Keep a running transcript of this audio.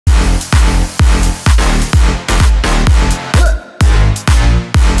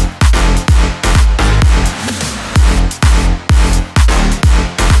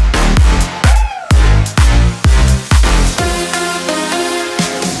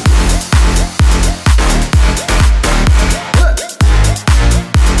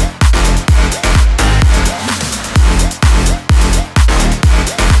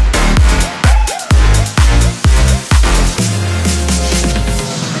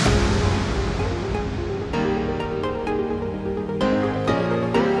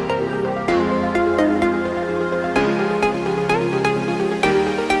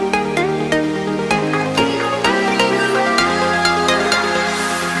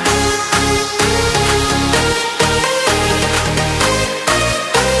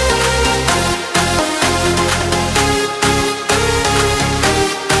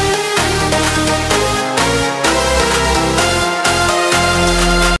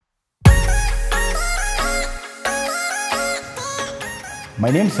My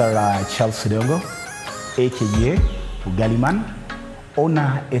name is Charles Sidongo, aka Ugaliman,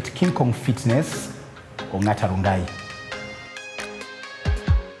 owner at King Kong Fitness, Ongata Rongai.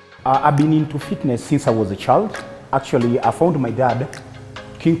 I've been into fitness since I was a child. Actually, I found my dad,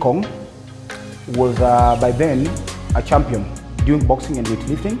 King Kong, was by then a champion doing boxing and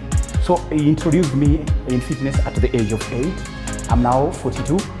weightlifting. So he introduced me in fitness at the age of 8. I'm now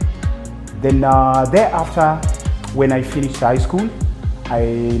 42. Then thereafter, when I finished high school, I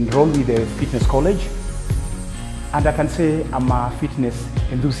enrolled with the fitness college. And I can say I'm a fitness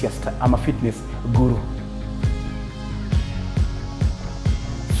enthusiast. I'm a fitness guru.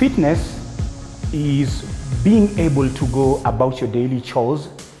 Fitness is being able to go about your daily chores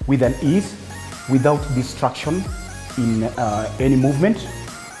with an ease, without distraction in any movement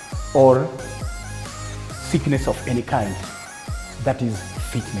or sickness of any kind. That is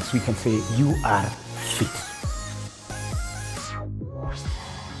fitness. We can say you are fit.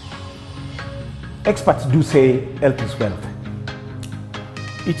 Experts do say health is wealth.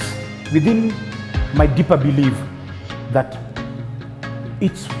 It's within my deeper belief that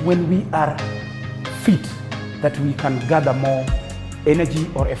it's when we are fit that we can gather more energy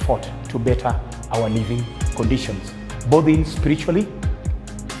or effort to better our living conditions, both in spiritually,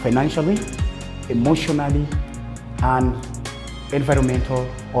 financially, emotionally, and environmental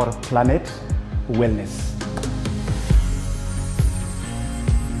or planet wellness.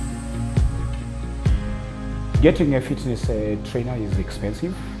 Getting a fitness trainer is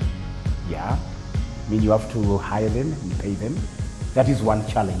expensive. Yeah, I mean you have to hire them and pay them. That is one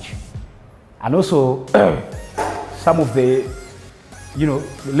challenge. And also some of the, the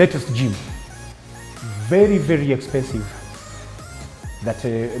latest gym, very, very expensive that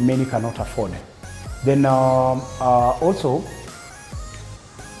many cannot afford. Then also,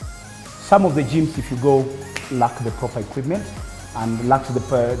 some of the gyms, if you go, lack the proper equipment and lack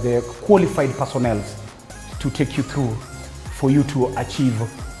the qualified personnel to take you through for you to achieve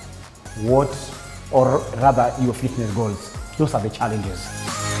what, or rather your fitness goals. Those are the challenges.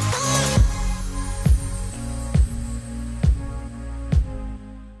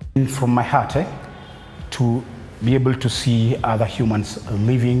 From my heart, to be able to see other humans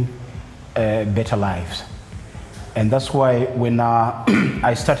living better lives. And that's why when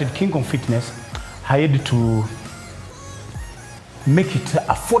I started King Kong Fitness, I had to make it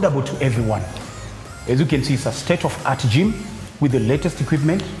affordable to everyone. As you can see, it's a state-of-art gym with the latest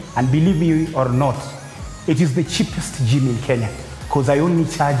equipment, and believe me or not, it is the cheapest gym in Kenya, because I only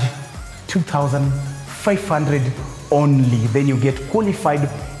charge 2,500 only. Then you get qualified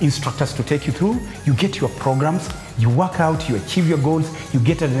instructors to take you through, you get your programs, you work out, you achieve your goals, you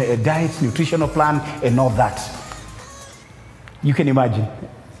get a diet, nutritional plan, and all that. You can imagine.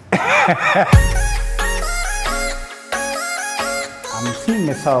 I'm seeing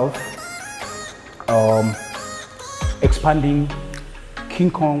myself expanding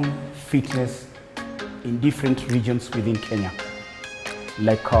King Kong Fitness in different regions within Kenya.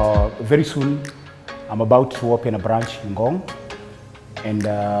 Like very soon, I'm about to open a branch in Ngong, and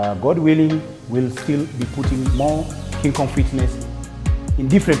God willing, we'll still be putting more King Kong Fitness in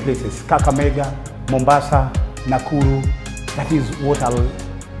different places, Kakamega, Mombasa, Nakuru. That is what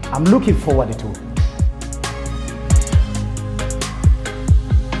I'm looking forward to.